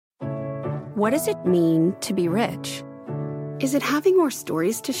What does it mean to be rich? Is it having more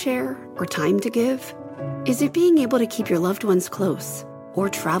stories to share or time to give? Is it being able to keep your loved ones close or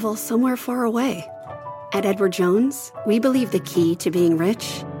travel somewhere far away? At Edward Jones, we believe the key to being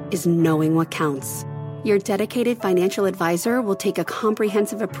rich is knowing what counts. Your dedicated financial advisor will take a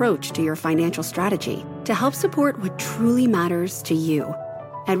comprehensive approach to your financial strategy to help support what truly matters to you.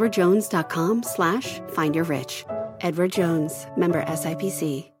 EdwardJones.com/findyourrich. Edward Jones, member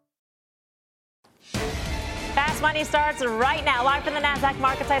SIPC. Fast Money starts right now, live from the NASDAQ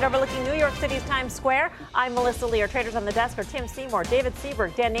market site overlooking New York City's Times Square. I'm Melissa Lee. Our traders on the desk are Tim Seymour, David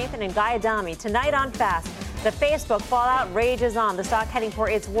Seaberg, Dan Nathan, and Guy Adami. Tonight on Fast, the Facebook fallout rages on. The stock heading for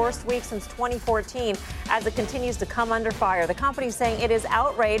its worst week since 2014 as it continues to come under fire. The company saying it is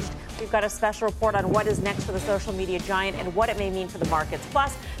outraged. We've got a special report on what is next for the social media giant and what it may mean for the markets.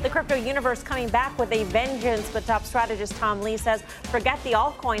 Plus, the crypto universe coming back with a vengeance. But top strategist Tom Lee says, forget the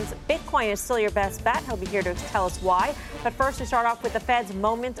altcoins. Bitcoin is still your best bet. He'll be here to tell us why. But first, we start off with the Fed's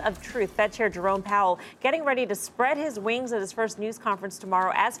moment of truth. Fed Chair Jerome Powell getting ready to spread his wings at his first news conference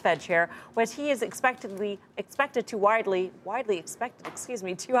tomorrow as Fed Chair, which he is expected to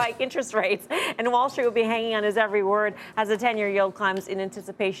hike interest rates. And Wall Street will be hanging on his every word as the 10-year yield climbs in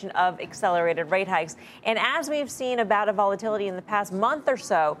anticipation of accelerated rate hikes. And as we've seen about a volatility in the past month or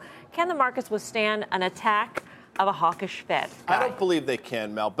so, can the markets withstand an attack of a hawkish Fed? I don't believe they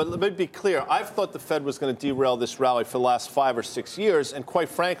can, Mel. But let me be clear. I've thought the Fed was going to derail this rally for the last 5 or 6 years. And quite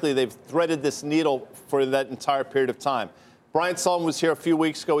frankly, they've threaded this needle for that entire period of time. Brian Sullivan was here a few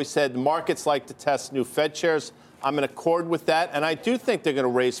weeks ago. He said the markets like to test new Fed chairs. I'm in accord with that. And I do think they're going to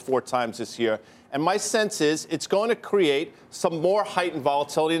raise 4 times this year. And my sense is it's going to create some more heightened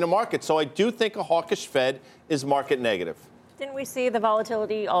volatility in the market. So I do think a hawkish Fed is market negative. Didn't we see the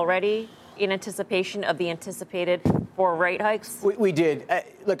volatility already in anticipation of the anticipated 4 rate hikes? We did.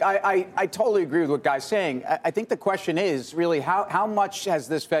 Look, I totally agree with what Guy's saying. I think the question is really how much has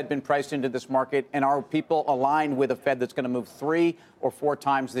this Fed been priced into this market, and are people aligned with a Fed that's going to move 3 or 4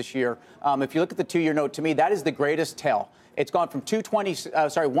 times this year? If you look at the 2-year note, to me, that is the greatest tell. It's gone from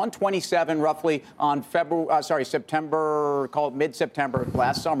 127 roughly on September, call it mid-September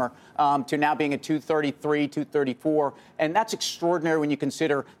last summer, to now being at 233, 234. And that's extraordinary when you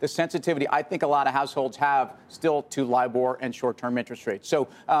consider the sensitivity I think a lot of households have still to LIBOR and short-term interest rates. So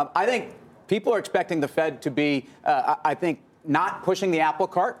I think people are expecting the Fed to be, not pushing the apple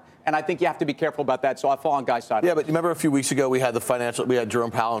cart. And I think you have to be careful about that. So I'll fall on Guy's side. Yeah, but you remember a few weeks ago we had Jerome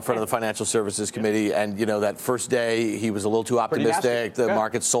Powell in front of the Financial Services Committee, and that first day he was a little too optimistic. The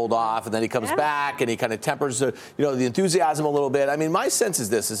market sold off, and then he comes back and he kind of tempers the enthusiasm a little bit. I mean, my sense is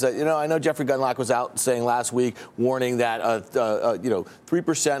this: I know Jeffrey Gundlach was out saying last week, warning that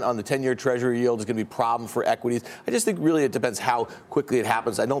 3% on the 10-year Treasury yield is going to be a problem for equities. I just think really it depends how quickly it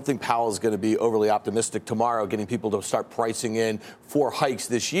happens. I don't think Powell is going to be overly optimistic tomorrow, getting people to start pricing in 4 hikes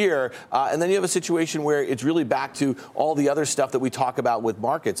this year. And then you have a situation where it's really back to all the other stuff that we talk about with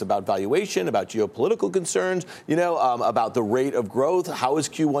markets, about valuation, about geopolitical concerns, about the rate of growth. How is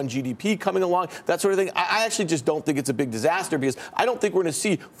Q1 GDP coming along? That sort of thing. I actually just don't think it's a big disaster because I don't think we're going to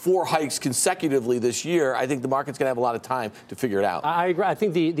see 4 hikes consecutively this year. I think the market's going to have a lot of time to figure it out. I agree. I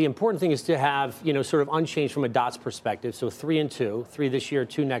think the important thing is to have, sort of unchanged from a dots perspective. So 3 and 2, 3 this year,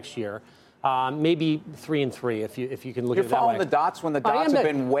 2 next year. Maybe 3 and 3 if you can look at it that way. You're following the dots when the dots have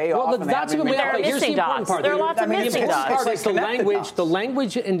been way off. Well, the dots have been way off. Here's the important part. There are lots of missing dots. The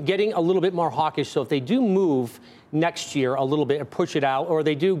language and getting a little bit more hawkish. So if they do move next year a little bit and push it out, or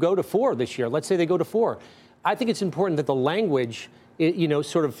they do go to 4 this year, let's say they go to 4, I think it's important that the language,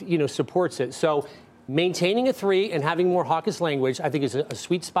 supports it. So maintaining a 3 and having more hawkish language, I think, is a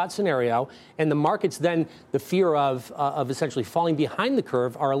sweet spot scenario. And the markets then, the fear of essentially falling behind the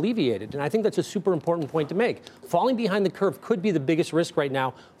curve are alleviated. And I think that's a super important point to make. Falling behind the curve could be the biggest risk right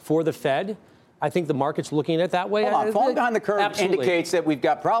now for the Fed. I think the market's looking at it that way. Falling behind the curve indicates that we've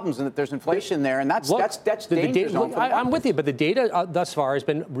got problems and that there's inflation there, and that's dangerous. I'm with you, but the data thus far has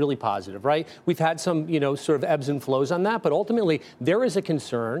been really positive, right? We've had some, sort of ebbs and flows on that, but ultimately there is a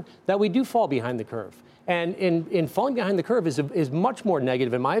concern that we do fall behind the curve. And in falling behind the curve is much more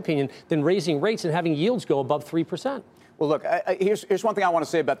negative, in my opinion, than raising rates and having yields go above 3%. Well, look, here's one thing I want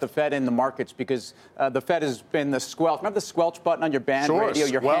to say about the Fed and the markets, because the Fed has been the squelch. Remember the squelch button on your band radio,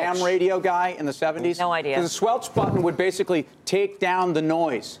 your ham radio guy in the 70s? No idea. The squelch button would basically take down the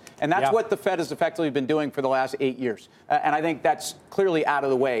noise. And that's what the Fed has effectively been doing for the last 8 years. And I think that's clearly out of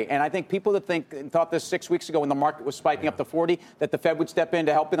the way. And I think people that thought this 6 weeks ago when the market was spiking up to 40, that the Fed would step in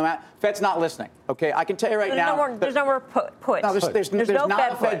to help them out, Fed's not listening. Okay, I can tell you right now. There's nowhere put. No, there's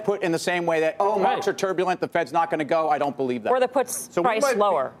not a Fed put in the same way that, markets are turbulent, the Fed's not going to go, I don't don't believe that. Or that puts price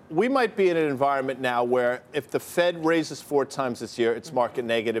lower. We might be in an environment now where if the Fed raises 4 times this year, it's market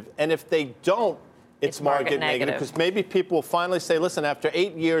negative. And if they don't, it's market negative. Because maybe people will finally say, listen, after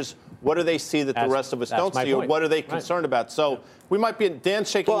 8 years, what do they see that the rest of us don't see? Or what are they concerned about? So we might be, Dan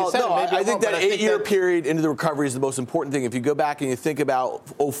shaking his head. I think that 8-year period into the recovery is the most important thing. If you go back and you think about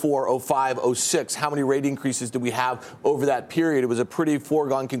 04, 05, 06, how many rate increases did we have over that period? It was a pretty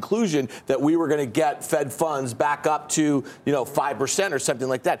foregone conclusion that we were going to get Fed funds back up to, 5% or something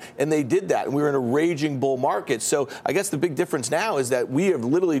like that. And they did that. And we were in a raging bull market. So I guess the big difference now is that we have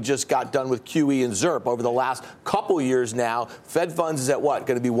literally just got done with QE and ZIRP over the last couple years now. Fed funds is at what?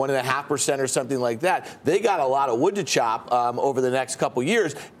 Going to be 1.5% or something like that. They got a lot of wood to chop over the next couple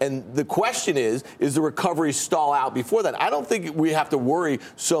years. And the question is the recovery stall out before that? I don't think we have to worry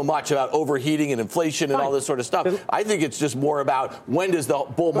so much about overheating and inflation and all this sort of stuff. I think it's just more about when does the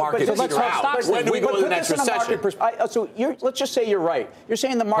bull market peter out? When do we go to the next recession? Let's just say you're right. You're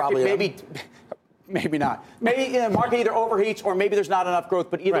saying the market maybe not. Maybe the market either overheats or maybe there's not enough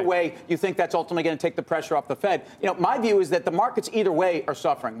growth. But either way, you think that's ultimately going to take the pressure off the Fed. My view is that the markets either way are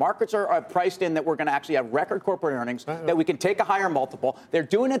suffering. Markets are priced in that we're going to actually have record corporate earnings, that we can take a higher multiple. They're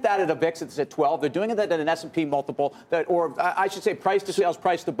doing it that at a VIX that's at 12. They're doing it that at an S&P multiple, or I should say price to sales,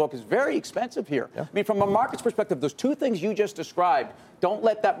 price to book is very expensive here. Yeah. I mean, from a market's perspective, those two things you just described, don't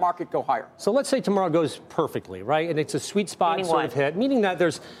let that market go higher. So let's say tomorrow goes perfectly, right? And it's a sweet spot sort of hit, meaning that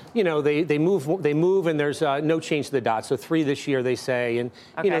there's, they move and there's no change to the dot. So 3 this year, they say. And,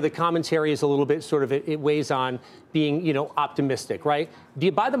 the commentary is a little bit sort of, it weighs on being, optimistic, right? Do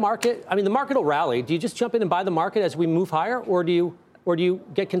you buy the market? I mean, the market will rally. Do you just jump in and buy the market as we move higher? Or do you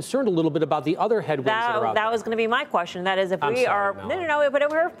get concerned a little bit about the other headwinds that are out there? That was going to be my question. That is, if we are... No, but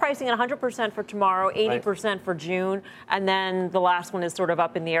we're pricing at 100% for tomorrow, 80% for June, and then the last one is sort of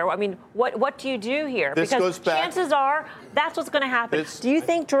up in the air. I mean, what do you do here? This because goes back, chances are that's what's going to happen. Do you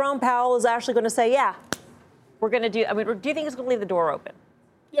think Jerome Powell is actually going to say, we're going to do... I mean, do you think he's going to leave the door open?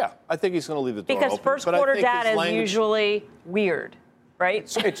 Yeah, I think he's going to leave the door open. Because first quarter data is usually weird. Right?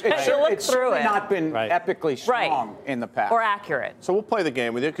 It's certainly not been epically strong in the past. Or accurate. So we'll play the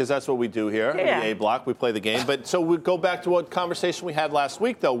game with you because that's what we do here in the A block. We play the game. But so we go back to what conversation we had last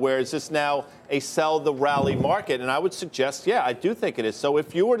week, though, where is this now a sell the rally market? And I would suggest, I do think it is. So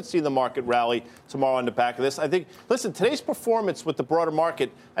if you were to see the market rally tomorrow on the back of this, I think, listen, today's performance with the broader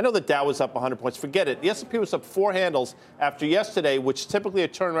market, I know the Dow was up 100 points. Forget it. The S&P was up 4 handles after yesterday, which typically a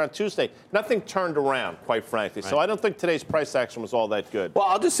turnaround Tuesday. Nothing turned around, quite frankly. Right. So I don't think today's price action was all that good. Well,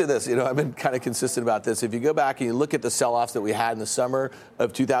 I'll just say this. I've been kind of consistent about this. If you go back and you look at the sell-offs that we had in the summer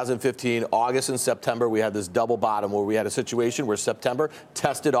of 2015, August and September, we had this double bottom where we had a situation where September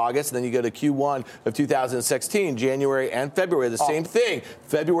tested August, and then you go to Q1 of 2016, January and February, the same thing.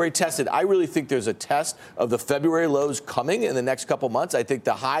 February tested. I really think there's a test of the February lows coming in the next couple months. I think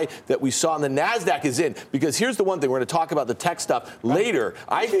the high that we saw in the NASDAQ is in, because here's the one thing. We're going to talk about the tech stuff later.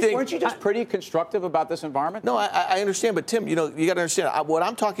 Weren't you just pretty constructive about this environment? No, I understand. But, Tim, you got to understand, what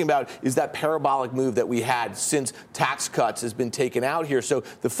I'm talking about is that parabolic move that we had since tax cuts has been taken out here. So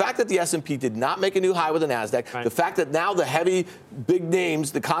the fact that the S&P did not make a new high with the NASDAQ, the fact that now the heavy, big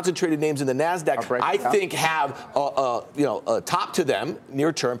names, the concentrated names in the NASDAQ, I think have a top to them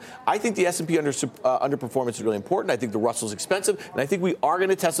near term. I think the S&P underperformance is really important. I think the Russell's expensive, and I think we are going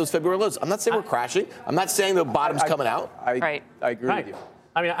to test those February lows. I'm not saying we're crashing. I'm not saying the bottom's coming out. I agree with you.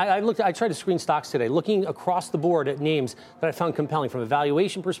 I mean, I tried to screen stocks today, looking across the board at names that I found compelling from a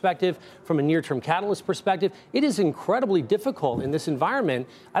valuation perspective, from a near-term catalyst perspective. It is incredibly difficult in this environment.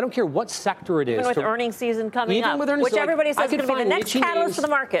 I don't care what sector it is. Even with earnings season coming up, which everybody says is going to be the next catalyst for the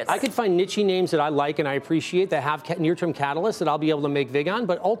markets. I could find niche names that I like and I appreciate that have near-term catalysts that I'll be able to make vig on.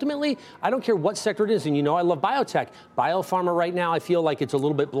 But ultimately, I don't care what sector it is. And I love biotech. Biopharma right now, I feel like it's a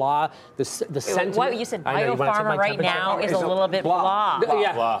little bit blah. The sentiment. What you said, biopharma right now is a little bit blah.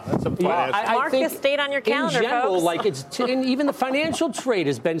 Yeah. Wow, that's a Mark this date on your calendar, in general, folks. like and even the financial trade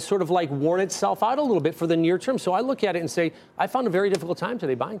has been sort of like worn itself out a little bit for the near term. So I look at it and say, I found a very difficult time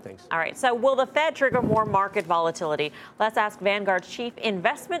today buying things. All right. So will the Fed trigger more market volatility? Let's ask Vanguard's Chief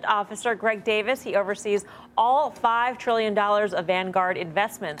Investment Officer, Greg Davis. He oversees all $5 trillion of Vanguard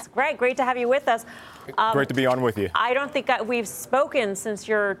investments. Greg, great to have you with us. Great to be on with you. I don't think we've spoken since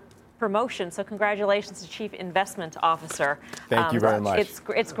your promotion, so congratulations to Chief Investment Officer. Thank you very much.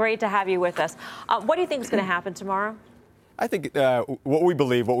 It's great to have you with us. What do you think is going to happen tomorrow? I think what we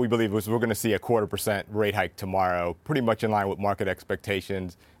believe is we're going to see a 0.25% rate hike tomorrow, pretty much in line with market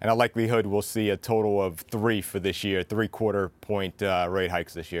expectations, and a likelihood we'll see a total of 3 for this year, 0.75 point rate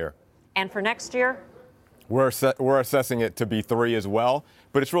hikes this year. And for next year? We're assessing it to be 3 as well.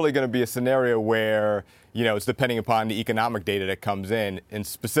 But it's really going to be a scenario where, it's depending upon the economic data that comes in, and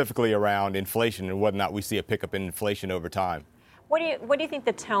specifically around inflation and whether or not we see a pickup in inflation over time. What do you think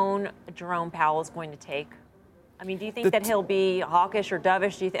the tone Jerome Powell is going to take? I mean, do you think that he'll be hawkish or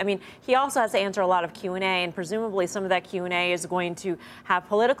dovish? He also has to answer a lot of Q&A, and presumably some of that Q&A is going to have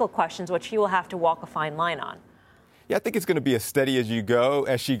political questions, which he will have to walk a fine line on. Yeah, I think it's going to be a steady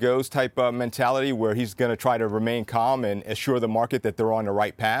as she goes type mentality where he's going to try to remain calm and assure the market that they're on the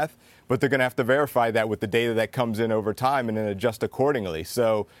right path. But they're going to have to verify that with the data that comes in over time and then adjust accordingly.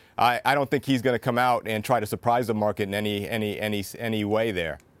 So I don't think he's going to come out and try to surprise the market in any way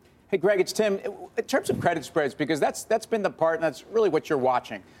there. Hey, Greg, it's Tim. In terms of credit spreads, because that's been the part, and that's really what you're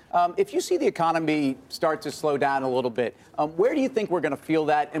watching. If you see the economy start to slow down a little bit, where do you think we're going to feel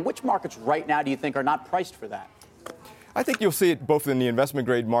that? And which markets right now do you think are not priced for that? I think you'll see it both in the investment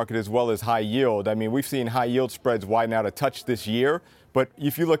grade market as well as high yield. I mean, we've seen high yield spreads widen out a touch this year. But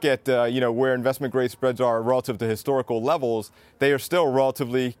if you look at, where investment grade spreads are relative to historical levels, they are still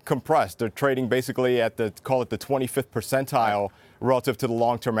relatively compressed. They're trading basically at call it the 25th percentile relative to the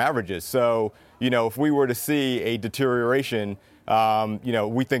long-term averages. So, if we were to see a deterioration,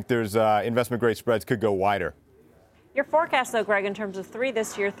 we think there's investment grade spreads could go wider. Your forecast, though, Greg, in terms of 3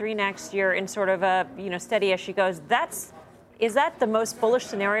 this year, 3 next year, in sort of a steady as she goes, is that the most bullish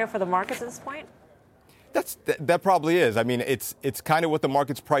scenario for the markets at this point? That probably is. I mean, it's kind of what the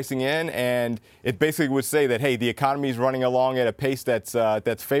market's pricing in, and it basically would say that, hey, the economy is running along at a pace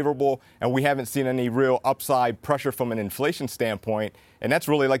that's favorable, and we haven't seen any real upside pressure from an inflation standpoint, and that's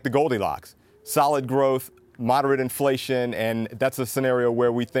really like the Goldilocks. Solid growth, moderate inflation, and that's a scenario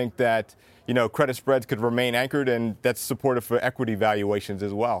where we think that, credit spreads could remain anchored, and that's supportive for equity valuations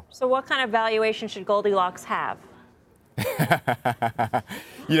as well. So what kind of valuation should Goldilocks have?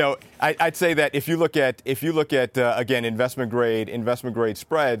 I'd say that if you look at again investment grade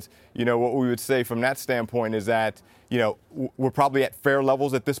spreads, what we would say from that standpoint is that we're probably at fair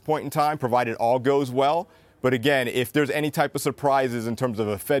levels at this point in time, provided all goes well. But again, if there's any type of surprises in terms of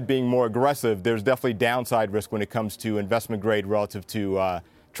a Fed being more aggressive, there's definitely downside risk when it comes to investment grade relative to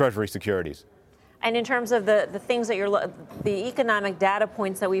Treasury securities. And in terms of the things that the economic data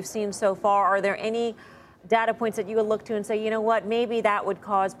points that we've seen so far, are there any data points that you would look to and say, maybe that would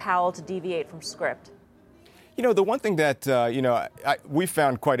cause Powell to deviate from script? The one thing that, we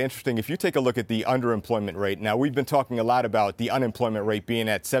found quite interesting, if you take a look at the underemployment rate, now we've been talking a lot about the unemployment rate being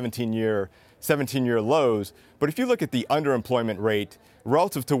at 17-year lows, but if you look at the underemployment rate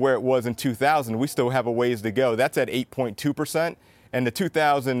relative to where it was in 2000, we still have a ways to go. That's at 8.2%. And the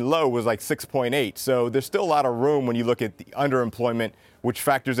 2000 low was like 6.8. So there's still a lot of room when you look at the underemployment, which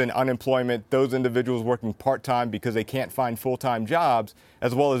factors in unemployment, those individuals working part-time because they can't find full-time jobs,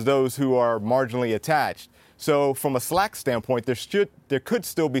 as well as those who are marginally attached. So from a slack standpoint, there could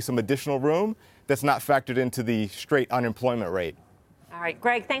still be some additional room that's not factored into the straight unemployment rate. All right,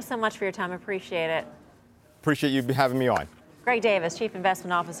 Greg, thanks so much for your time. Appreciate it. Appreciate you having me on. Greg Davis, Chief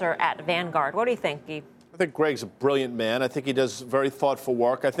Investment Officer at Vanguard. What do you think, Guy? I think Greg's a brilliant man. I think he does very thoughtful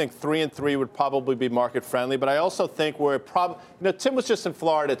work. I think 3 and 3 would probably be market friendly, but I also think we're probably, Tim was just in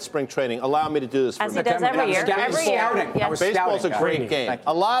Florida at spring training. Allow me to do this for As he does every year. Every year. Yes. Baseball's a great game.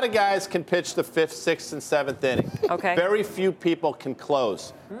 A lot of guys can pitch the 5th, 6th, and 7th inning. Okay. Very few people can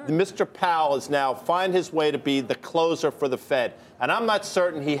close. Mr. Powell is now find his way to be the closer for the Fed, and I'm not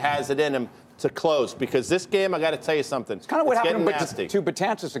certain he has it in him to close, because this game, I got to tell you something. It's kind of what happened to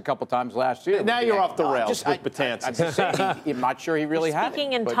Betances a couple times last year. Now you're off the rails with Betances. I'm not sure he really had it.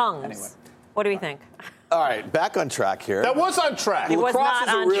 Speaking in tongues, anyway. What do we think? All right, back on track here. That was on track. He was Lacrosse not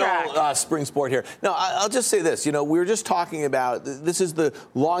is a on real track. Spring sport here. Now, I'll just say this. We were just talking about this is the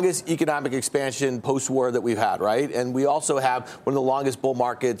longest economic expansion post-war that we've had, right? And we also have one of the longest bull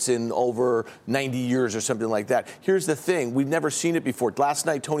markets in over 90 years or something like that. Here's the thing. We've never seen it before. Last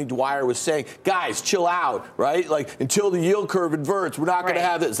night, Tony Dwyer was saying, guys, chill out, right? Like, until the yield curve inverts, we're not going to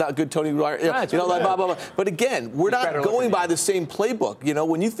have it. It's not good, Tony Dwyer. Like, blah, blah, blah. But again, we're not going by the same playbook.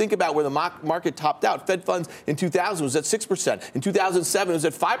 When you think about where the market topped out, Fed funds in 2000 was at 6%. In 2007, it was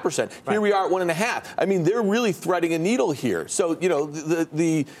at 5%. Right. Here we are at 1.5%. I mean, they're really threading a needle here. So,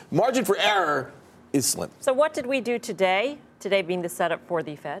 the margin for error is slim. So what did we do today? Today being the setup for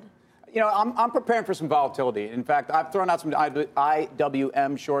the Fed? I'm preparing for some volatility. In fact, I've thrown out some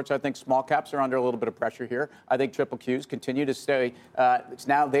IWM shorts. I think small caps are under a little bit of pressure here. I think triple Qs continue to stay.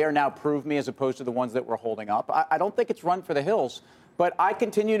 They are now prove me as opposed to the ones that were holding up. I don't think it's run for the hills. But I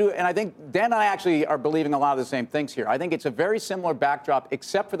continue to, and I think Dan and I actually are believing a lot of the same things here. I think it's a very similar backdrop,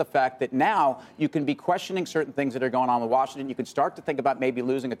 except for the fact that now you can be questioning certain things that are going on with Washington. You can start to think about maybe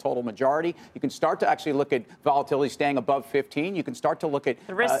losing a total majority. You can start to actually look at volatility staying above 15. You can start to look at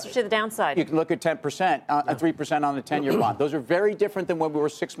the risks to the downside. You can look at 10%, 3% on the 10-year bond. Those are very different than when we were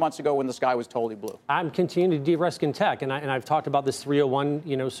 6 months ago when the sky was totally blue. I'm continuing to de-risk in tech, and I've talked about this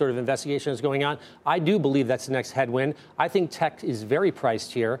 301, sort of investigation that's going on. I do believe that's the next headwind. I think tech is very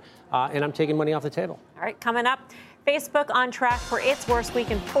priced here, and I'm taking money off the table. All right, coming up, Facebook on track for its worst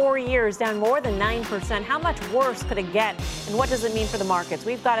week in 4 years, down more than 9%. How much worse could it get, and what does it mean for the markets?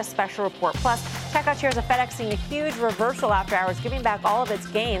 We've got a special report. Plus, check out shares of FedEx seeing a huge reversal after hours, giving back all of its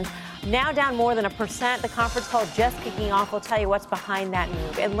gains. Now down more than 1%. The conference call just kicking off. We'll tell you what's behind that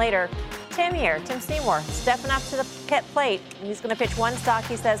move. And later, Tim Seymour, stepping up to the plate. He's going to pitch one stock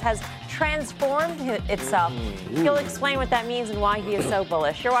he says has transformed itself. He'll explain what that means and why he is so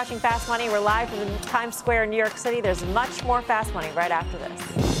bullish. You're watching Fast Money. We're live from Times Square in New York City. There's much more Fast Money right after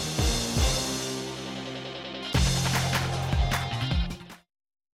this.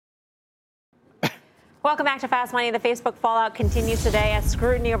 Welcome back to Fast Money. The Facebook fallout continues today as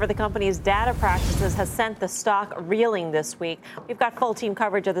scrutiny over the company's data practices has sent the stock reeling this week. We've got full team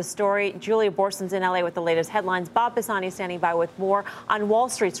coverage of the story. Julia Borson's in LA with the latest headlines. Bob Pisani standing by with more on Wall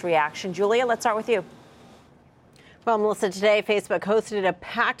Street's reaction. Julia, let's start with you. Well, Melissa, today Facebook hosted a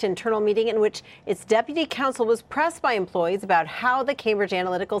packed internal meeting in which its deputy counsel was pressed by employees about how the Cambridge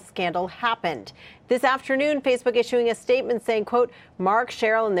Analytica scandal happened. This afternoon, Facebook issuing a statement saying, quote, Mark,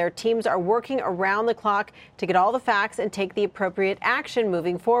 Cheryl, and their teams are working around the clock to get all the facts and take the appropriate action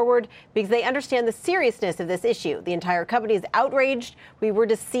moving forward because they understand the seriousness of this issue. The entire company is outraged. We were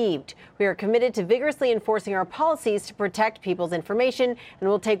deceived. We are committed to vigorously enforcing our policies to protect people's information and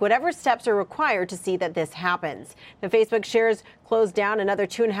will take whatever steps are required to see that this happens. Now, Facebook shares closed down another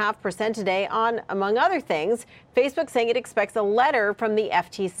 2.5% today on, among other things, Facebook saying it expects a letter from the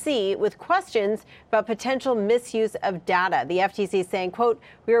FTC with questions about potential misuse of data. The FTC saying, quote,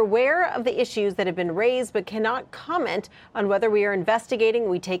 we are aware of the issues that have been raised but cannot comment on whether we are investigating.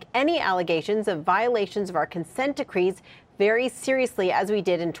 We take any allegations of violations of our consent decrees very seriously, as we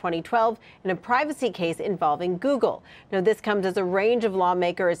did in 2012 in a privacy case involving Google. Now, this comes as a range of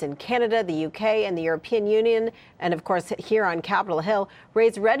lawmakers in Canada, the UK, and the European Union, and of course here on Capitol Hill,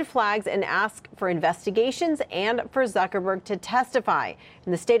 raise red flags and ask for investigations and for Zuckerberg to testify.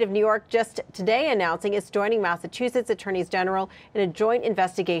 And the state of New York just today announcing it's joining Massachusetts attorneys general in a joint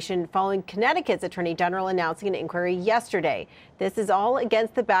investigation following Connecticut's attorney general announcing an inquiry yesterday. This is all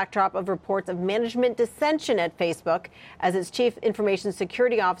against the backdrop of reports of management dissension at Facebook as its chief information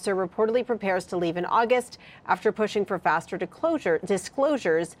security officer reportedly prepares to leave in August after pushing for faster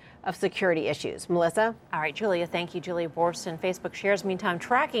disclosures of security issues. Melissa? All right, Julia, thank you. Julia Borson. Facebook shares, meantime,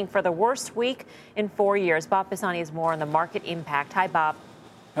 tracking for the worst week in 4 years. Bob Pisani has more on the market impact. Hi, Bob.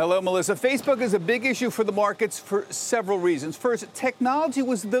 Hello, Melissa. Facebook is a big issue for the markets for several reasons. First, technology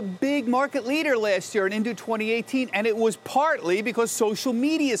was the big market leader last year and into 2018, and it was partly because social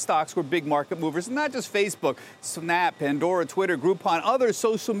media stocks were big market movers, not just Facebook. Snap, Pandora, Twitter, Groupon, other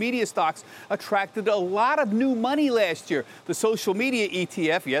social media stocks attracted a lot of new money last year. The social media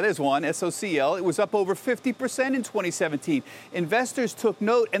ETF, there's one, SOCL, it was up over 50% in 2017. Investors took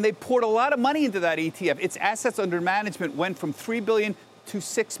note, and they poured a lot of money into that ETF. Its assets under management went from $3 billion to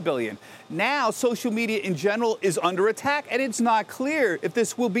 $6 billion. Now, social media in general is under attack, and it's not clear if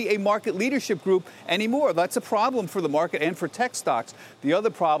this will be a market leadership group anymore. That's a problem for the market and for tech stocks. The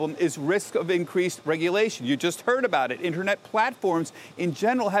other problem is risk of increased regulation. You just heard about it. Internet platforms in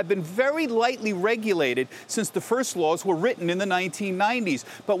general have been very lightly regulated since the first laws were written in the 1990s.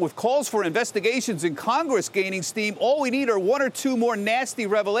 But with calls for investigations in Congress gaining steam, all we need are one or two more nasty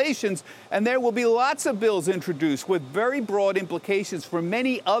revelations, and there will be lots of bills introduced with very broad implications for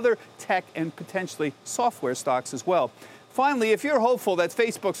many other tech and potentially software stocks as well. Finally, if you're hopeful that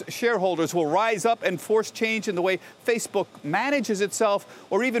Facebook's shareholders will rise up and force change in the way Facebook manages itself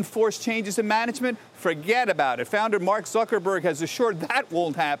or even force changes in management, forget about it. Founder Mark Zuckerberg has assured that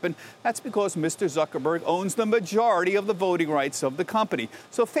won't happen. That's because Mr. Zuckerberg owns the majority of the voting rights of the company.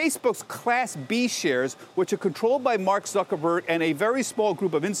 So Facebook's Class B shares, which are controlled by Mark Zuckerberg and a very small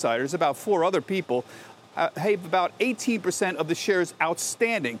group of insiders, about 4 other people, have about 18% of the shares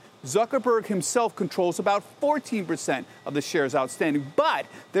outstanding. Zuckerberg himself controls about 14% of the shares outstanding, but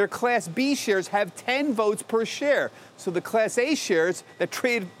their Class B shares have 10 votes per share. So the Class A shares that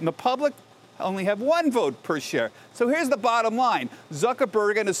trade in the public only have 1 vote per share. So here's the bottom line.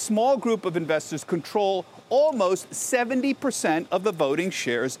 Zuckerberg and a small group of investors control almost 70% of the voting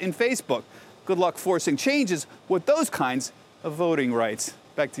shares in Facebook. Good luck forcing changes with those kinds of voting rights.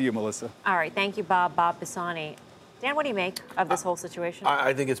 Back to you, Melissa. All right. Thank you, Bob. Bob Pisani. Dan, what do you make of this whole situation?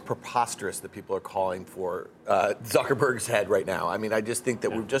 I think it's preposterous that people are calling for Zuckerberg's head right now. I mean, I just think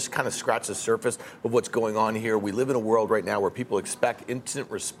that we've just kind of scratched the surface of what's going on here. We live in a world right now where people expect instant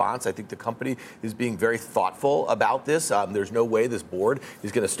response. I think the company is being very thoughtful about this. There's no way this board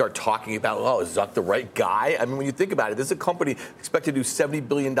is going to start talking about, oh, is Zuck the right guy? I mean, when you think about it, this is a company expected to do $70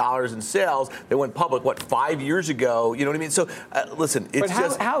 billion in sales. They went public, 5 years ago? You know what I mean? So, listen, it's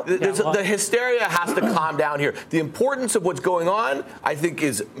the hysteria has to calm down here. The importance of what's going on, I think,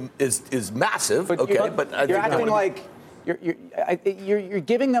 is massive. But you're acting like you're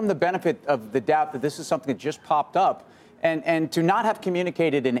giving them the benefit of the doubt that this is something that just popped up, and to not have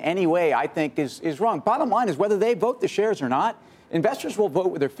communicated in any way, I think, is wrong. Bottom line is whether they vote the shares or not, investors will vote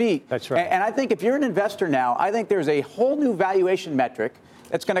with their feet. That's right. And I think if you're an investor now, I think there's a whole new valuation metric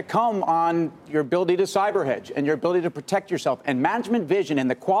that's going to come on your ability to cyber hedge and your ability to protect yourself. And management vision and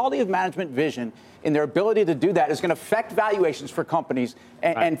the quality of management vision and their ability to do that is going to affect valuations for companies.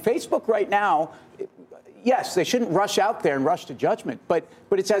 And Facebook right now, yes, they shouldn't rush out there and rush to judgment. But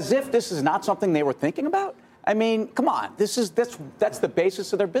it's as if this is not something they were thinking about. I mean, come on. That's the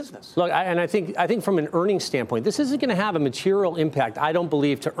basis of their business. Look, I think from an earnings standpoint, this isn't going to have a material impact, I don't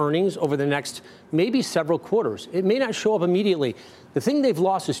believe, to earnings over the next maybe several quarters. It may not show up immediately. The thing they've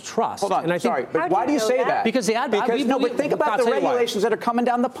lost is trust. Hold on, and sorry, but why do you say that? Because they but think about the regulations that are coming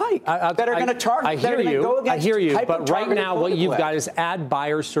down the pike that are going to target. I hear you, but right now what you've got is ad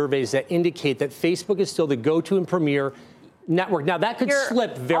buyer surveys that indicate that Facebook is still the go-to and premier network. Now, that could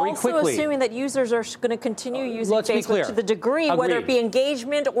slip very quickly. You're also assuming that users are going to continue using Facebook to the degree, Agreed. whether it be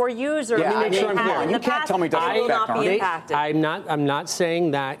engagement or users. Yeah, make sure I'm clear. You can't tell me it doesn't not be impacted. I'm not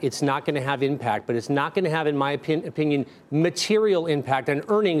saying that it's not going to have impact, but it's not going to have, in my opinion, material impact on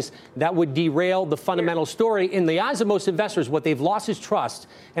earnings that would derail the fundamental story. In the eyes of most investors, what they've lost is trust,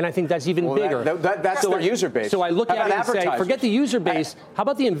 and I think that's even bigger. That's their user base. So I look at it and say, forget the user base. How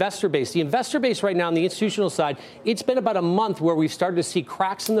about the investor base? The investor base right now on the institutional side, it's been about a month where we've started to see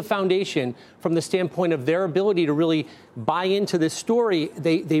cracks in the foundation from the standpoint of their ability to really buy into this story.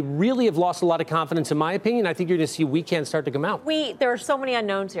 They really have lost a lot of confidence, in my opinion. I think you're going to see weekends start to come out. There are so many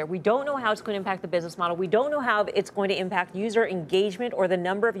unknowns here. We don't know how it's going to impact the business model. We don't know how it's going to impact user engagement or the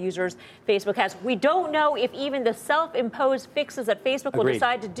number of users Facebook has. We don't know if even the self-imposed fixes that Facebook will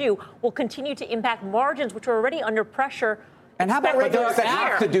decide to do will continue to impact margins, which are already under pressure. And how about regulators that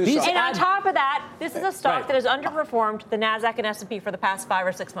have to do something? And on top of that, this is a stock that has underperformed the NASDAQ and S&P for the past 5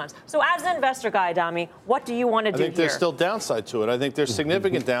 or 6 months. So as an investor, Guy Adami, what do you want to do here? I think there's still downside to it. I think there's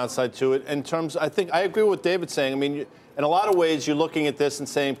significant downside to it in terms, I agree with what David's saying. I mean, in a lot of ways, you're looking at this and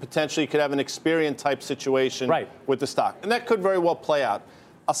saying potentially you could have an Experian-type situation with the stock. And that could very well play out.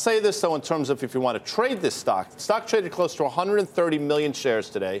 I'll say this, though, in terms of if you want to trade this stock. The stock traded close to 130 million shares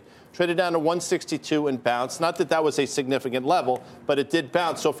today, traded down to 162 and bounced. Not that that was a significant level, but it did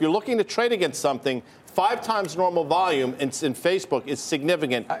bounce. So if you're looking to trade against something, 5 times normal volume in Facebook is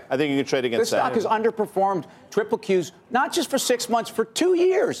significant. I think you can trade against that. This stock has underperformed triple Qs, not just for 6 months, for 2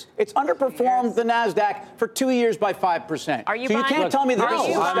 years. It's underperformed the NASDAQ for 2 years by 5%. Are you so you can't tell me that this is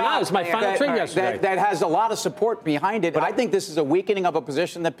a stock it's my final trade yesterday. That has a lot of support behind it. But I think this is a weakening of a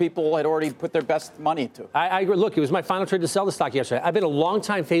position that people had already put their best money into. I agree. Look, it was my final trade to sell the stock yesterday. I've been a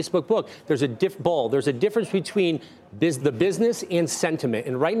long-time Facebook book. There's a difference between the business and sentiment.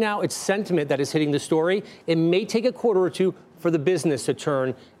 And right now, it's sentiment that is hitting the story. It may take a quarter or two for the business to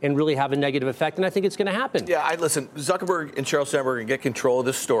turn and really have a negative effect, and I think it's going to happen. Yeah, listen, Zuckerberg and Sheryl Sandberg can get control of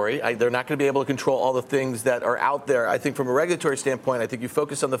this story. They're not going to be able to control all the things that are out there. I think from a regulatory standpoint, I think you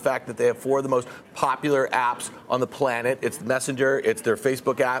focus on the fact that they have 4 of the most popular apps on the planet. It's Messenger, it's their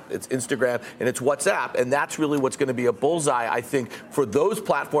Facebook app, it's Instagram, and it's WhatsApp, and that's really what's going to be a bullseye, I think, for those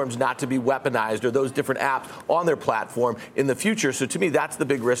platforms not to be weaponized or those different apps on their platform in the future. So to me, that's the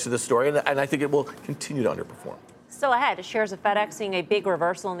big risk of the story, and I think it will continue to underperform. Still ahead, shares of FedEx seeing a big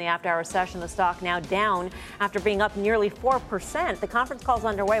reversal in the after-hour session. The stock now down after being up nearly 4%. The conference call is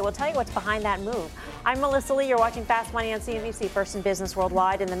underway. We'll tell you what's behind that move. I'm Melissa Lee. You're watching Fast Money on CNBC, first in business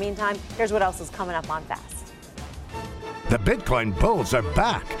worldwide. In the meantime, here's what else is coming up on Fast. The Bitcoin bulls are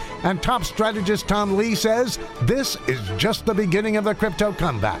back, and top strategist Tom Lee says this is just the beginning of the crypto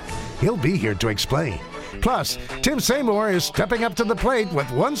comeback. He'll be here to explain. Plus, Tim Seymour is stepping up to the plate with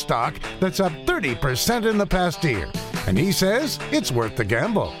one stock that's up 30% in the past year. And he says it's worth the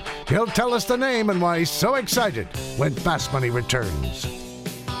gamble. He'll tell us the name and why he's so excited when Fast Money returns.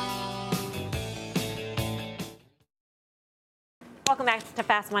 Welcome back to To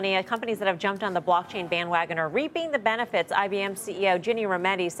Fast Money, companies that have jumped on the blockchain bandwagon are reaping the benefits. IBM CEO Ginny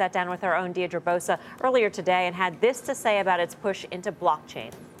Rometty sat down with our own Deirdre Bosa earlier today and had this to say about its push into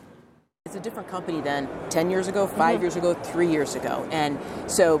blockchain. It's a different company than 10 years ago, 5 years ago, 3 years ago. And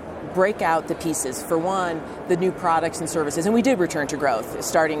so break out the pieces. For one, the new products and services. And we did return to growth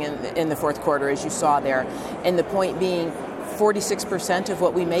starting in the fourth quarter, as you saw there. And the point being, 46% of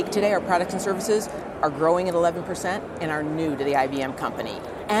what we make today, our products and services, are growing at 11% and are new to the IBM company.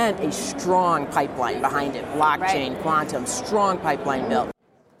 And a strong pipeline behind it. Blockchain, quantum, strong pipeline built.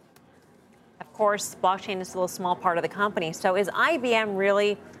 Of course, blockchain is still a small part of the company. So is IBM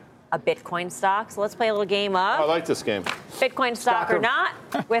really a Bitcoin stock? So let's play a little game of... I like this game. Bitcoin stock or not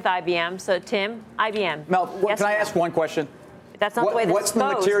with IBM. So, Tim, IBM. Mel, yes, can I ask one question? That's not the way this What's the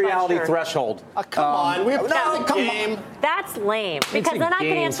goes, materiality sure. threshold? Come on, we have a game. That's lame, because then I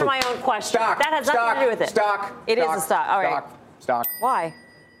can answer my own question. Stock. That has nothing to do with it. It is a stock. All right. Stock. Why?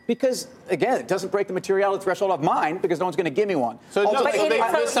 Because, again, it doesn't break the materiality threshold of mine because no one's going to give me one. So, no, But so they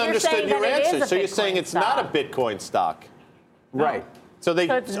so misunderstood your answer. So you're saying it's stock. not a Bitcoin stock. Right. So they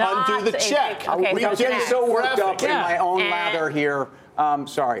it's not undo the a check. Okay, I'm so getting next. so worked up in my own And- lather here.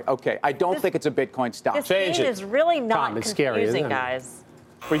 Sorry. Okay. I don't think it's a Bitcoin stock. This Change game it. is really not Tom, it's scary, confusing, isn't it? guys.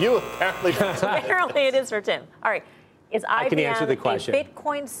 For you, apparently. Apparently it is for Tim. All right. Is I can answer the IBM question. a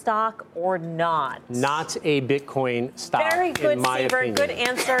Bitcoin stock or not? Not a Bitcoin stock, Very good, in my Seaver. opinion. Good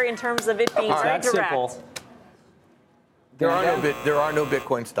answer in terms of it being very That's direct. simple. There are no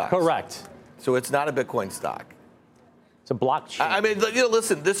Bitcoin stocks. Correct. So it's not a Bitcoin stock. It's a blockchain. I mean,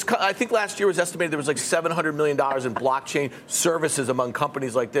 listen. I think last year was estimated there was like $700 million in blockchain services among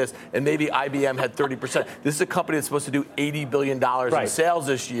companies like this, and maybe IBM had 30%. This is a company that's supposed to do $80 billion in sales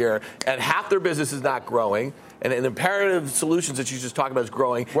this year, and half their business is not growing. And imperative solutions that you just talked about is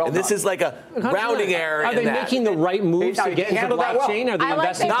growing. And this is like a rounding error. Are they making the right moves to get into blockchain? Are they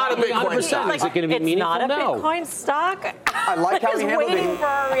investing? Not a Bitcoin stock. Is it going to be meaningful? It's not a No. Bitcoin stock. I like how he handled waiting it. for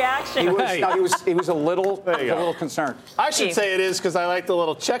our reaction. He was a little concerned. I should say it is because I like the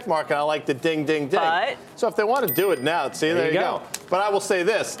little check mark and I like the ding, ding, ding. But- so if they want to do it now, see, there you go. But I will say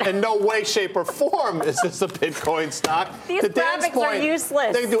this: in no way, shape, or form is this a Bitcoin stock. These To Dan's graphics are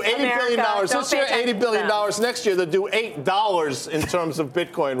useless, They can do $80 billion America. this year, $80 billion next year. They'll do $8 in terms of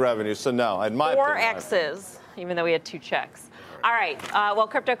Bitcoin revenue. So no, in my 4 opinion. X's, even though we had 2 checks. All right. Well,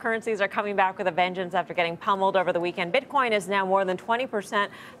 cryptocurrencies are coming back with a vengeance after getting pummeled over the weekend. Bitcoin is now more than 20%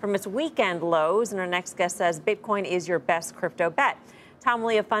 from its weekend lows. And our next guest says Bitcoin is your best crypto bet. Tom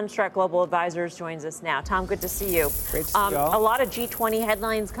Lee of Fundstrat Global Advisors joins us now. Tom, good to see you. Great to see you all. A lot of G20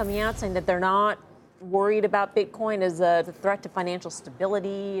 headlines coming out saying that they're not worried about Bitcoin as a threat to financial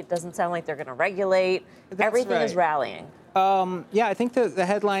stability. It doesn't sound like they're going to regulate. Everything is rallying. Yeah, I think the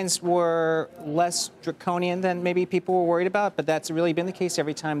headlines were less draconian than maybe people were worried about, but that's really been the case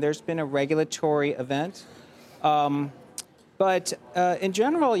every time there's been a regulatory event. But in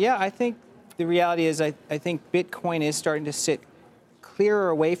general, yeah, I think the reality is I think Bitcoin is starting to sit clearer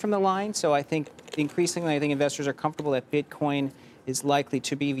away from the line. So I think increasingly, I think investors are comfortable that Bitcoin is likely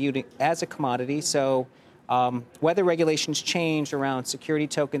to be viewed as a commodity. So whether regulations change around security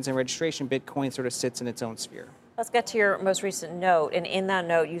tokens and registration, Bitcoin sort of sits in its own sphere. Let's get to your most recent note. And in that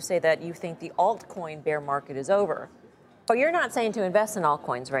note, you say that you think the altcoin bear market is over. But you're not saying to invest in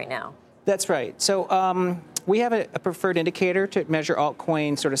altcoins right now. That's right. So we have a preferred indicator to measure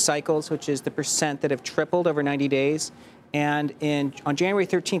altcoin sort of cycles, which is the percent that have tripled over 90 days. And on January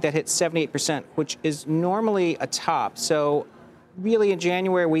 13th, that hit 78%, which is normally a top. So really in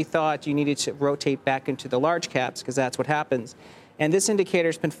January, we thought you needed to rotate back into the large caps because that's what happens. And this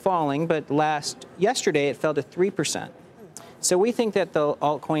indicator's been falling, but yesterday it fell to 3%. So we think that the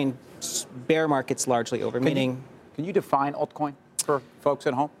altcoin bear market's largely over, meaning... Can you define altcoin for folks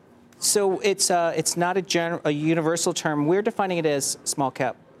at home? So it's not a universal term. We're defining it as small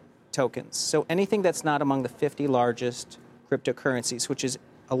cap tokens. So anything that's not among the 50 largest cryptocurrencies, which is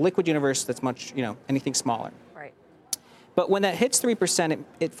a liquid universe that's much, anything smaller. Right. But when that hits 3%,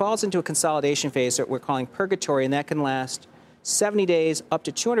 it falls into a consolidation phase that we're calling purgatory, and that can last 70 days up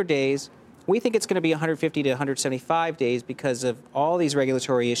to 200 days. We think it's going to be 150 to 175 days because of all these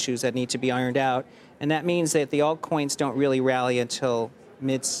regulatory issues that need to be ironed out. And that means that the altcoins don't really rally until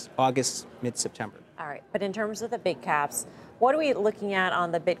mid-August, mid-September. All right. But in terms of the big caps, what are we looking at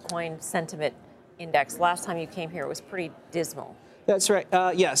on the Bitcoin sentiment index? Last time you came here, it was pretty dismal. That's right.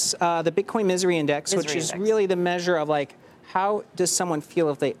 Yes. The Bitcoin Misery Index, which is really the measure of how does someone feel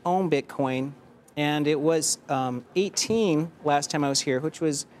if they own Bitcoin. And it was 18 last time I was here, which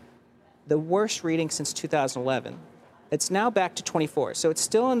was the worst reading since 2011. It's now back to 24. So it's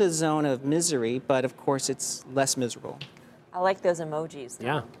still in the zone of misery, but of course it's less miserable. I like those emojis. Tom.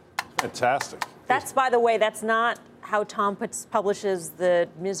 Yeah. Fantastic. That's, by the way, that's not how Tom publishes the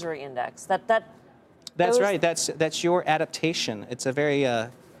misery index. That's right. That's your adaptation. It's a very Well,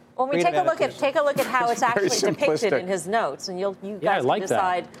 we take a look at how it's actually depicted in his notes, and you guys can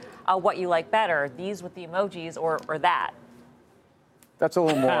decide what you like better: these with the emojis or that. That's a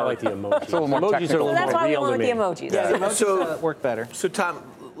little more. I like the emojis. That's a little more emojis technical. are a little That's more why we real went to with me. the emojis. Yeah, the emojis work better. So, Tom,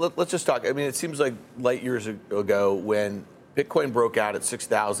 let's just talk. I mean, it seems like light years ago when Bitcoin broke out at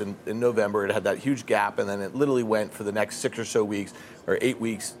 6,000 in November, it had that huge gap, and then it literally went for the next 6 or so weeks, or 8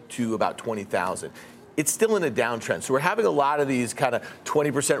 weeks, to about 20,000. It's still in a downtrend. So we're having a lot of these kind of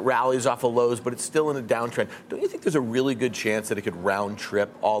 20% rallies off of lows, but it's still in a downtrend. Don't you think there's a really good chance that it could round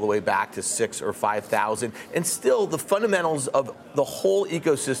trip all the way back to 6,000 or 5,000, and still the fundamentals of the whole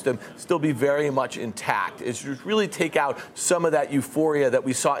ecosystem still be very much intact? It's just really take out some of that euphoria that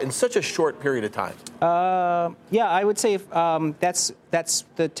we saw in such a short period of time. Yeah, I would say that's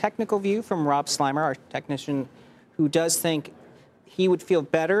the technical view from Rob Slimer, our technician, who does think he would feel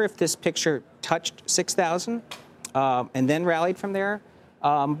better if this picture touched 6,000 and then rallied from there.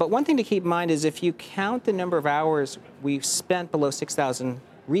 But one thing to keep in mind is if you count the number of hours we've spent below 6,000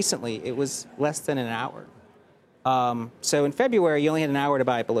 recently, it was less than an hour. So in February, you only had an hour to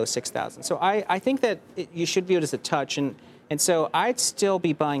buy below 6,000. So I think that you should view it as a touch. And so I'd still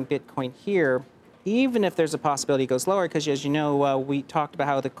be buying Bitcoin here, even if there's a possibility it goes lower, because as you know, we talked about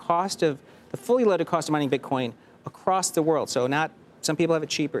how the fully loaded cost of mining Bitcoin across the world, so not some people have it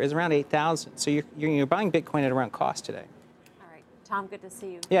cheaper, is around 8,000. So you're buying Bitcoin at around cost today. All right, Tom, good to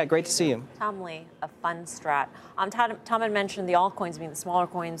see you. Yeah, great to see you. Tom Lee, a fun strat. Tom had mentioned the altcoins being the smaller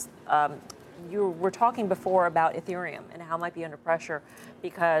coins. You were talking before about Ethereum and how it might be under pressure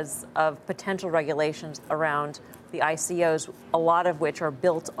because of potential regulations around the ICOs, a lot of which are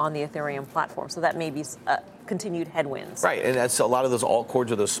built on the Ethereum platform. So that may be continued headwinds. Right, and that's a lot of those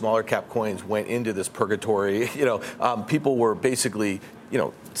altcoins or those smaller cap coins went into this purgatory. People were basically,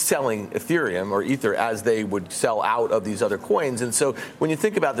 selling Ethereum or Ether as they would sell out of these other coins. And so when you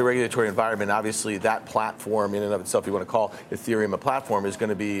think about the regulatory environment, obviously that platform in and of itself, you want to call Ethereum a platform, is going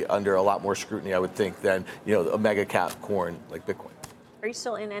to be under a lot more scrutiny, I would think, than, a mega cap coin like Bitcoin. Are you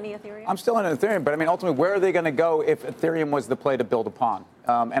still in any Ethereum? I'm still in Ethereum, but I mean, ultimately, where are they going to go if Ethereum was the play to build upon?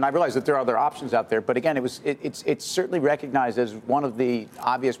 And I realize that there are other options out there, but again, it's certainly recognized as one of the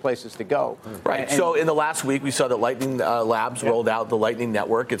obvious places to go. Right. So in the last week, we saw that Lightning Labs rolled out the Lightning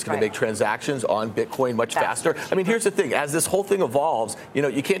Network. It's going to make transactions on Bitcoin much faster. I mean, here's the thing: as this whole thing evolves,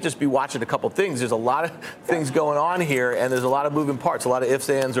 you can't just be watching a couple things. There's a lot of things going on here, and there's a lot of moving parts, a lot of ifs,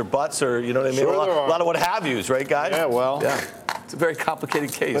 ands, or buts, or you know what I mean? Sure, a lot of what have yous, right, guys? Yeah. Well. Yeah. It's a very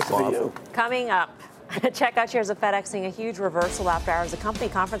complicated case. Coming up, check out shares of FedEx seeing a huge reversal after hours. The company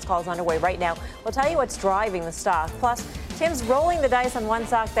conference call is underway right now. We'll tell you what's driving the stock. Plus, Tim's rolling the dice on one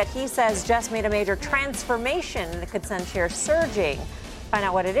stock that he says just made a major transformation that could send shares surging. Find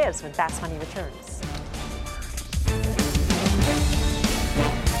out what it is when Fast Money returns.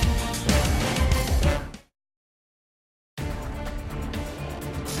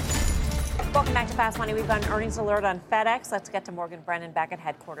 Welcome back to Fast Money. We've got an earnings alert on FedEx. Let's get to Morgan Brennan back at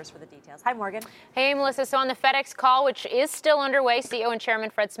headquarters for the details. Hi, Morgan. Hey, Melissa. So on the FedEx call, which is still underway, CEO and Chairman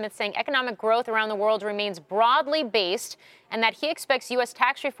Fred Smith saying economic growth around the world remains broadly based and that he expects U.S.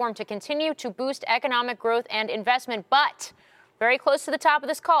 tax reform to continue to boost economic growth and investment. But very close to the top of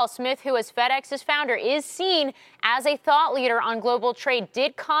this call, Smith, who as FedEx's founder is seen as a thought leader on global trade,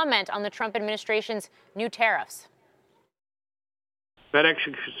 did comment on the Trump administration's new tariffs. FedEx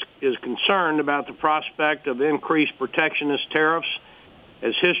is concerned about the prospect of increased protectionist tariffs,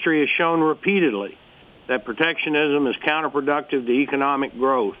 as history has shown repeatedly that protectionism is counterproductive to economic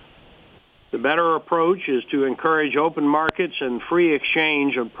growth. The better approach is to encourage open markets and free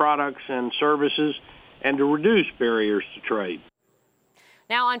exchange of products and services and to reduce barriers to trade.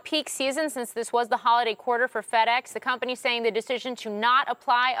 Now, on peak season, since this was the holiday quarter for FedEx, the company saying the decision to not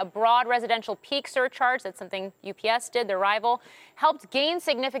apply a broad residential peak surcharge, that's something UPS did, their rival, helped gain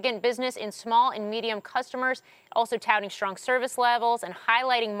significant business in small and medium customers, also touting strong service levels and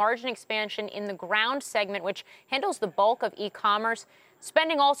highlighting margin expansion in the ground segment, which handles the bulk of e-commerce.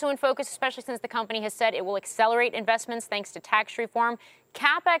 Spending also in focus, especially since the company has said it will accelerate investments thanks to tax reform.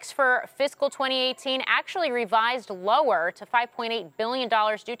 CapEx for fiscal 2018 actually revised lower to $5.8 billion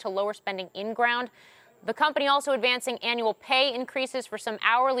due to lower spending in ground. The company also advancing annual pay increases for some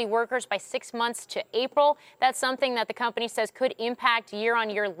hourly workers by 6 months to April. That's something that the company says could impact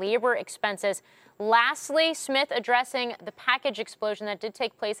year-on-year labor expenses. Lastly, Smith addressing the package explosion that did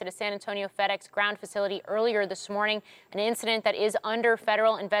take place at a San Antonio FedEx ground facility earlier this morning, an incident that is under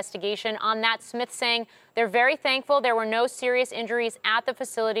federal investigation. On that, Smith saying they're very thankful there were no serious injuries at the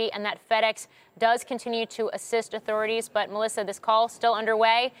facility and that FedEx does continue to assist authorities. But, Melissa, this call still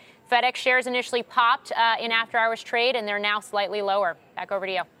underway. FedEx shares initially popped in after-hours trade, and they're now slightly lower. Back over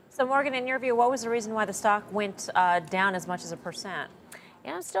to you. So, Morgan, in your view, what was the reason why the stock went down as much as 1%?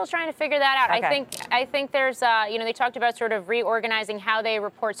 Yeah, I'm still trying to figure that out. Okay. I think there's, they talked about sort of reorganizing how they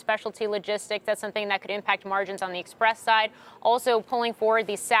report specialty logistics. That's something that could impact margins on the express side. Also pulling forward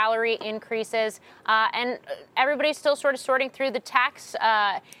these salary increases. And everybody's still sort of sorting through the tax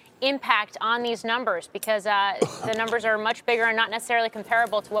impact on these numbers because the numbers are much bigger and not necessarily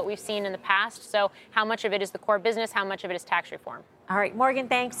comparable to what we've seen in the past. So how much of it is the core business? How much of it is tax reform? All right, Morgan,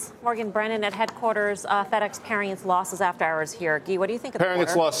 thanks. Morgan Brennan at headquarters. FedEx paring its losses after hours here. Guy, what do you think of the quarter? Paring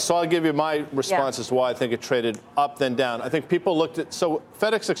its losses. So I'll give you my response as to why I think it traded up then down. I think people looked at, so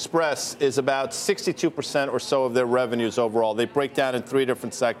FedEx Express is about 62% or so of their revenues overall. They break down in 3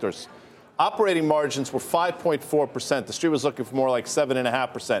 different sectors. Operating margins were 5.4%. The street was looking for more like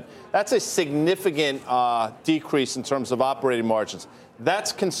 7.5%. That's a significant decrease in terms of operating margins.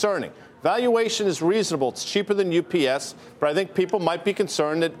 That's concerning. Valuation is reasonable. It's cheaper than UPS, but I think people might be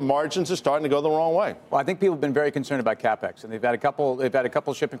concerned that margins are starting to go the wrong way. Well, I think people have been very concerned about CapEx, and they've had a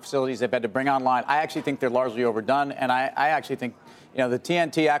couple shipping facilities they've had to bring online. I actually think they're largely overdone, and I actually think, the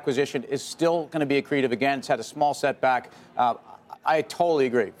TNT acquisition is still going to be accretive again. It's had a small setback. I totally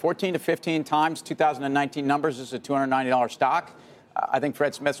agree. 14 to 15 times 2019 numbers. This is a $290 stock. I think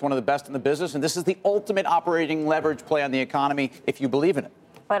Fred Smith's one of the best in the business, and this is the ultimate operating leverage play on the economy if you believe in it.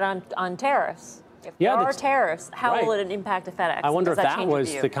 But on tariffs, if there are tariffs, how will it impact the FedEx? I wonder if that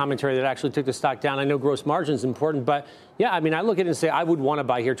was the commentary that actually took the stock down. I know gross margin is important, but yeah, I mean, I look at it and say I would want to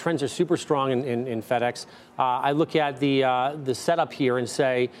buy here. Trends are super strong in FedEx. I look at the setup here and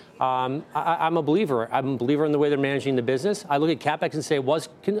say I'm a believer. I'm a believer in the way they're managing the business. I look at CapEx and say it was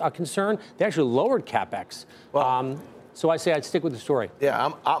a concern. They actually lowered CapEx. So I say I'd stick with the story.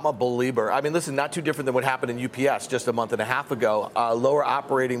 Yeah, I'm a believer. I mean, listen, not too different than what happened in UPS just a month and a half ago. Lower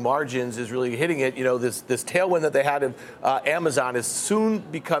operating margins is really hitting it. This tailwind that they had in Amazon is soon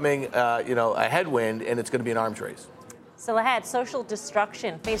becoming, a headwind, and it's going to be an arms race. Still ahead, social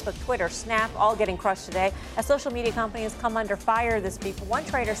destruction. Facebook, Twitter, Snap, all getting crushed today as social media companies come under fire this week. One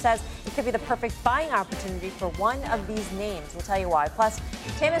trader says it could be the perfect buying opportunity for one of these names. We'll tell you why. Plus,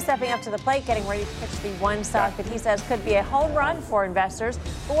 Tim is stepping up to the plate, getting ready to pitch the one stock that he says could be a home run for investors.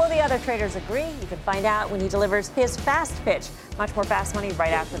 But will the other traders agree? You can find out when he delivers his fast pitch. Much more fast money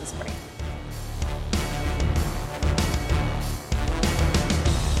right after this break.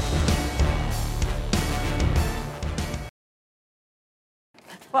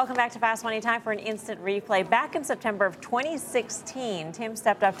 Welcome back to Fast Money. Time for an instant replay. Back in September of 2016, Tim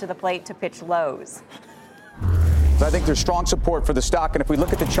stepped up to the plate to pitch lows. So I think there's strong support for the stock. And if we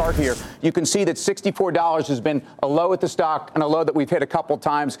look at the chart here, you can see that $64 has been a low at the stock and a low that we've hit a couple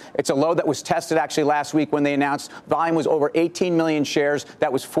times. It's a low that was tested actually last week when they announced volume was over 18 million shares.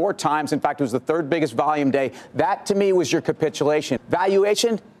 That was 4 times. In fact, it was the 3rd biggest volume day. That, to me, was your capitulation.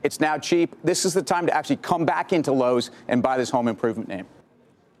 Valuation, it's now cheap. This is the time to actually come back into Lowe's and buy this home improvement name.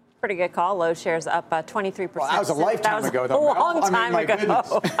 Pretty good call. Lowe's shares up 23%. Well, that was a lifetime ago, though. A long time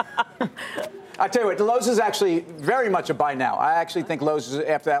ago. I tell you what, Lowe's is actually very much a buy now. I actually think Lowe's,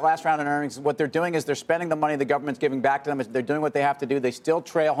 after that last round of earnings, what they're doing is they're spending the money the government's giving back to them. They're doing what they have to do. They still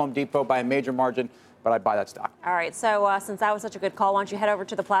trail Home Depot by a major margin, but I buy that stock. All right, so since that was such a good call, why don't you head over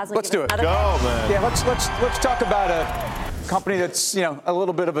to the plaza? Let's do it. Go, man. Yeah, let's talk about a company that's, a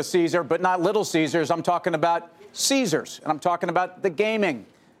little bit of a Caesar, but not Little Caesars. I'm talking about Caesars, and I'm talking about the gaming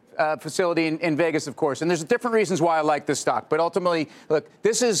facility in Vegas, of course. And there's different reasons why I like this stock. But ultimately, look,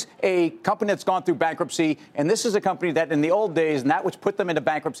 this is a company that's gone through bankruptcy. And this is a company that in the old days, and that which put them into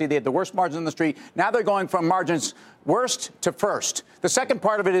bankruptcy, they had the worst margins in the street. Now they're going from margins worst to first. The second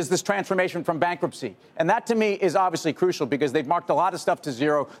part of it is this transformation from bankruptcy. And that, to me, is obviously crucial because they've marked a lot of stuff to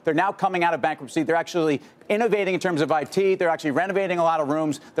zero. They're now coming out of bankruptcy. They're actually innovating in terms of IT. They're actually renovating a lot of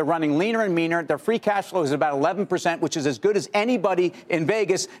rooms. They're running leaner and meaner. Their free cash flow is about 11%, which is as good as anybody in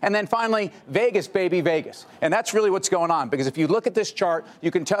Vegas. And then finally, Vegas, baby, Vegas. And that's really what's going on. Because if you look at this chart,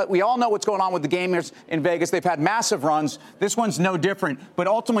 you can tell, we all know what's going on with the gamers in Vegas. They've had massive runs. This one's no different. But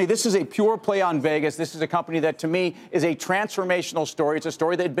ultimately, this is a pure play on Vegas. This is a company that, to me, is a transformational story. It's a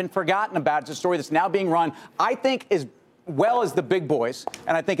story that had been forgotten about. It's a story that's now being run, I think, as well as the big boys.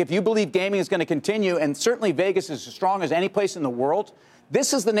 And I think if you believe gaming is going to continue, and certainly Vegas is as strong as any place in the world,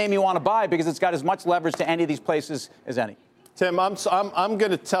 this is the name you want to buy because it's got as much leverage to any of these places as any. Tim, I'm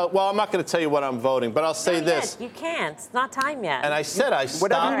going to tell. Well, I'm not going to tell you what I'm voting, but I'll say this. You can't. It's not time yet. And I said I stopped.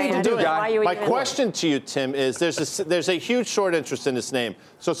 Whatever you need to do, guy. My question to you, Tim, is there's a huge short interest in this name,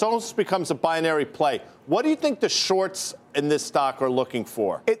 so it almost becomes a binary play. What do you think the shorts in this stock are looking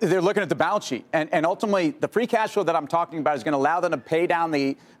for? They're looking at the balance sheet, and ultimately the free cash flow that I'm talking about is going to allow them to pay down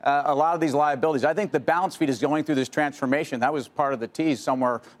a lot of these liabilities. I think the balance sheet is going through this transformation. That was part of the tease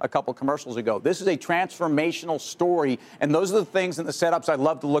somewhere a couple commercials ago. This is a transformational story, and those are the things and the setups I'd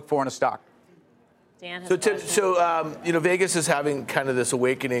love to look for in a stock. Dan has So, Tim, Vegas is having kind of this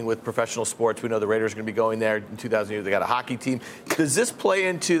awakening with professional sports. We know the Raiders are going to be going there in 2000 years. They got a hockey team. Does this play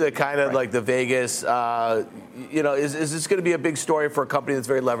into the kind of like the Vegas, is this going to be a big story for a company that's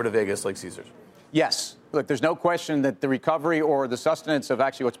very levered to Vegas like Caesars? Yes. Look, there's no question that the recovery or the sustenance of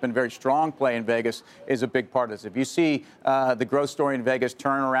actually what's been very strong play in Vegas is a big part of this. If you see the growth story in Vegas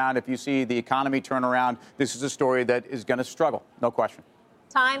turn around, if you see the economy turn around, this is a story that is going to struggle. No question.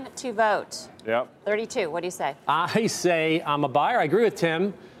 Time to vote. Yep. 32. What do you say? I say I'm a buyer. I agree with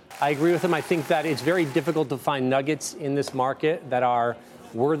Tim. I agree with him. I think that it's very difficult to find nuggets in this market that are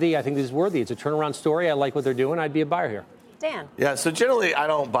worthy. I think this is worthy. It's a turnaround story. I like what they're doing. I'd be a buyer here. Dan. Yeah, so generally I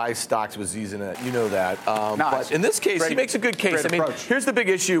don't buy stocks with Z's in it. You know that. But in this case, he makes a good case. I mean, here's the big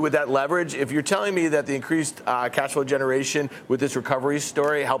issue with that leverage. If you're telling me that the increased cash flow generation with this recovery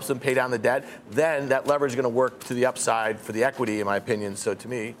story helps them pay down the debt, then that leverage is going to work to the upside for the equity, in my opinion. So to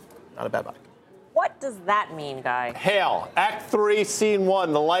me, not a bad buy. What does that mean, Guy? Hail, Act 3, Scene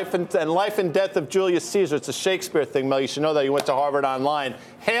 1, the life and death of Julius Caesar. It's a Shakespeare thing, Mel. You should know that. You went to Harvard Online.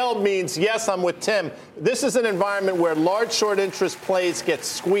 Hail means, yes, I'm with Tim. This is an environment where large short interest plays get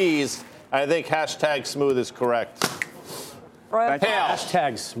squeezed. I think hashtag smooth is correct. Royal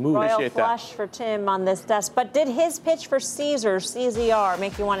Hashtag smooth. Royal flush for Tim on this desk. But did his pitch for Caesars, CZR,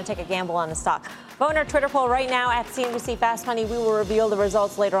 make you want to take a gamble on the stock? Vote in our Twitter poll right now at CNBC Fast Money. We will reveal the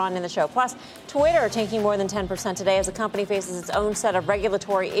results later on in the show. Plus, Twitter taking more than 10% today as the company faces its own set of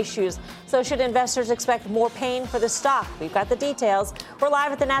regulatory issues. So should investors expect more pain for the stock? We've got the details. We're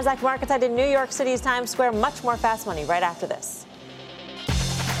live at the NASDAQ market site in New York City's Times Square. Much more Fast Money right after this.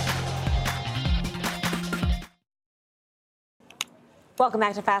 Welcome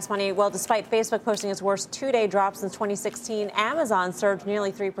back to Fast Money. Well, despite Facebook posting its worst two-day drop since 2016, Amazon surged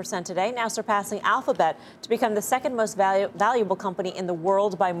nearly 3% today, now surpassing Alphabet to become the second most valuable company in the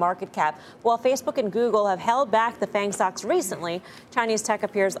world by market cap. While Facebook and Google have held back the FANG stocks recently, Chinese tech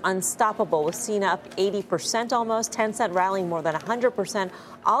appears unstoppable, with Sina up 80% almost, Tencent rallying more than 100%,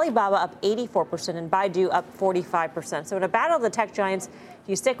 Alibaba up 84%, and Baidu up 45%. So in a battle of the tech giants,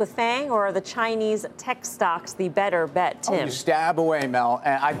 do you stick with FANG, or are the Chinese tech stocks the better bet, Tim? You stab away, Mel.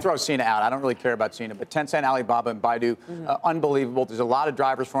 And I'd throw Sina out. I don't really care about Sina. But Tencent, Alibaba, and Baidu, unbelievable. There's a lot of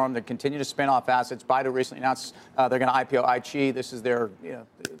drivers for them. They continue to spin off assets. Baidu recently announced they're going to IPO iQIYI. This is their,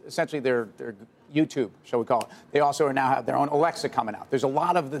 essentially their YouTube, shall we call it. They also now have their own Alexa coming out. There's a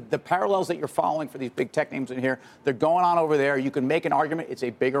lot of the parallels that you're following for these big tech names in here. They're going on over there. You can make an argument. It's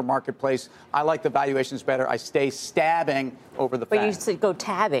a bigger marketplace. I like the valuations better. I stay stabbing over the But you should go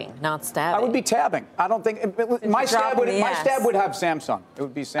tabbing, not stabbing. I would be tabbing. I don't think my stab would have Samsung. It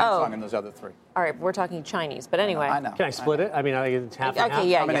would be Samsung and those other three. All right, we're talking Chinese, but anyway. I know. Can I split it? I mean, I think it's half and half. Okay,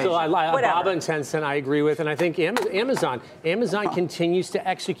 yeah. So Alibaba and Tencent, I agree with, and I think Amazon continues to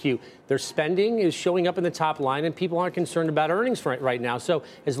execute. Their spending is showing up in the top line, and people aren't concerned about earnings right now. So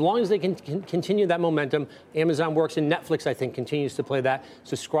as long as they can continue that momentum, Amazon works, and Netflix, I think, continues to play that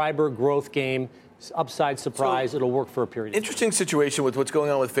subscriber growth game. Upside surprise, it'll work for a period. Interesting situation with what's going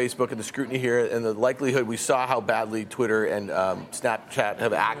on with Facebook and the scrutiny here and the likelihood. We saw how badly Twitter and Snapchat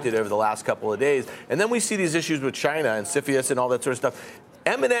have acted over the last couple of days. And then we see these issues with China and CFIUS and all that sort of stuff.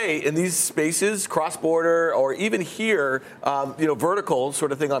 M&A in these spaces, cross-border, or even here, vertical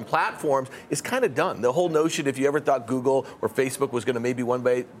sort of thing on platforms is kind of done. The whole notion, if you ever thought Google or Facebook was going to maybe one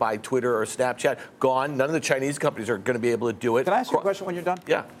day buy Twitter or Snapchat, gone. None of the Chinese companies are going to be able to do it. Can I ask you a question when you're done?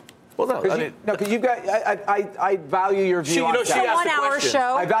 Yeah. Well, no, because you've got. I value your view on tech. It's a 1-hour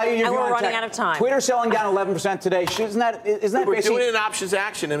show. I value your view on we're running tech. out of time. Twitter's selling down 11% today. Isn't that we're doing an options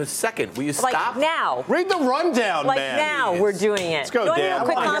action in a second. Will you stop? Now. Read the rundown, man. Now we're doing it. Let's go, Dan. You want to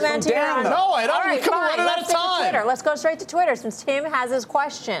do a quick comment here? No, I don't. All right, Come on, running out of time. Twitter. Let's go straight to Twitter since Tim has his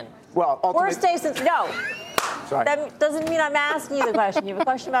question. Well, worst day since Sorry. That doesn't mean I'm asking you the question. You have a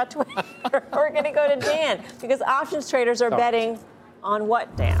question about Twitter. We're going to go to Dan because options traders are betting On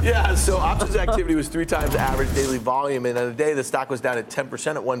what, Dan? Yeah, so options activity was 3 times average daily volume, and on a day the stock was down at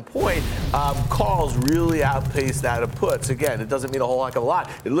 10% at one point. Calls really outpaced that of puts. Again, it doesn't mean a whole heck of a lot.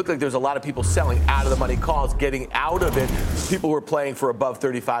 It looked like there was a lot of people selling out of the money calls, getting out of it. People were playing for above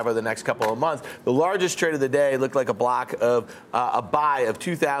 35 over the next couple of months. The largest trade of the day looked like a block of a buy of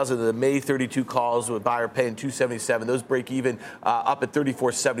 2,000 of the May 32 calls with buyer paying 277. Those break even up at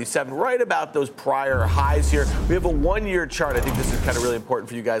 34.77, right about those prior highs here. We have a 1-year chart. I think this is kind of really important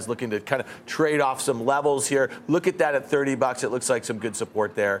for you guys looking to kind of trade off some levels here. Look at that at $30. It looks like some good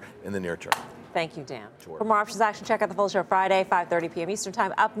support there in the near term. Thank you, Dan. Sure. For more options action, check out the full show Friday, 5:30 p.m. Eastern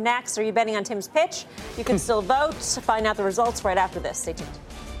Time. Up next, are you betting on Tim's pitch? You can still vote. Find out the results right after this. Stay tuned.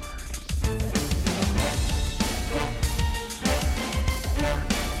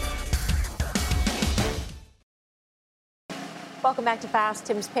 Welcome back to Fast.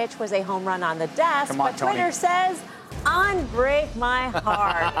 Tim's pitch was a home run on the desk, but Twitter says, unbreak my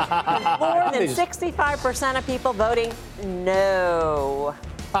heart. More than 65% of people voting no.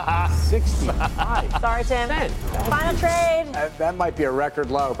 65. Sorry, Tim. Final trade. That might be a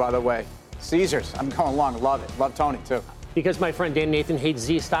record low, by the way. Caesars. I'm going along. Love it. Love Tony, too. Because my friend Dan Nathan hates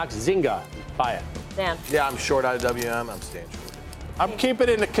Z stocks, Zynga. Buy it. Dan. Yeah, I'm short out of WM. I'm staying short. I'm keeping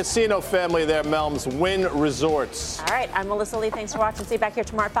it in the casino family there, Melms. Wynn Resorts. All right, I'm Melissa Lee. Thanks for watching. See you back here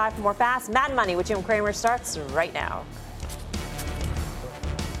tomorrow at 5 for more Fast Mad Money with Jim Cramer starts right now.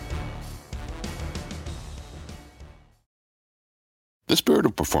 The spirit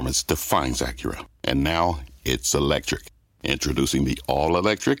of performance defines Acura, and now it's electric. Introducing the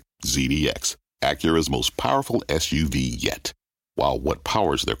all-electric ZDX, Acura's most powerful SUV yet. While what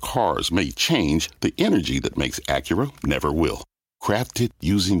powers their cars may change, the energy that makes Acura never will. Crafted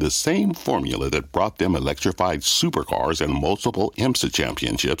using the same formula that brought them electrified supercars and multiple IMSA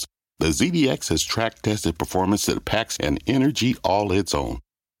championships, the ZDX has track-tested performance that packs an energy all its own.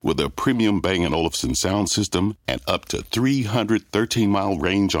 With a premium Bang & Olufsen sound system and up to 313-mile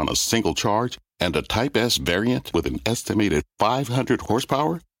range on a single charge, and a Type S variant with an estimated 500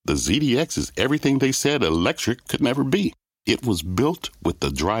 horsepower, the ZDX is everything they said electric could never be. It was built with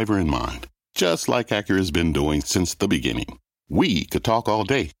the driver in mind, just like Acura's been doing since the beginning. We could talk all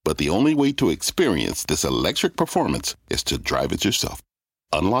day, but the only way to experience this electric performance is to drive it yourself.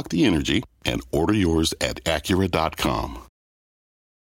 Unlock the energy and order yours at Acura.com.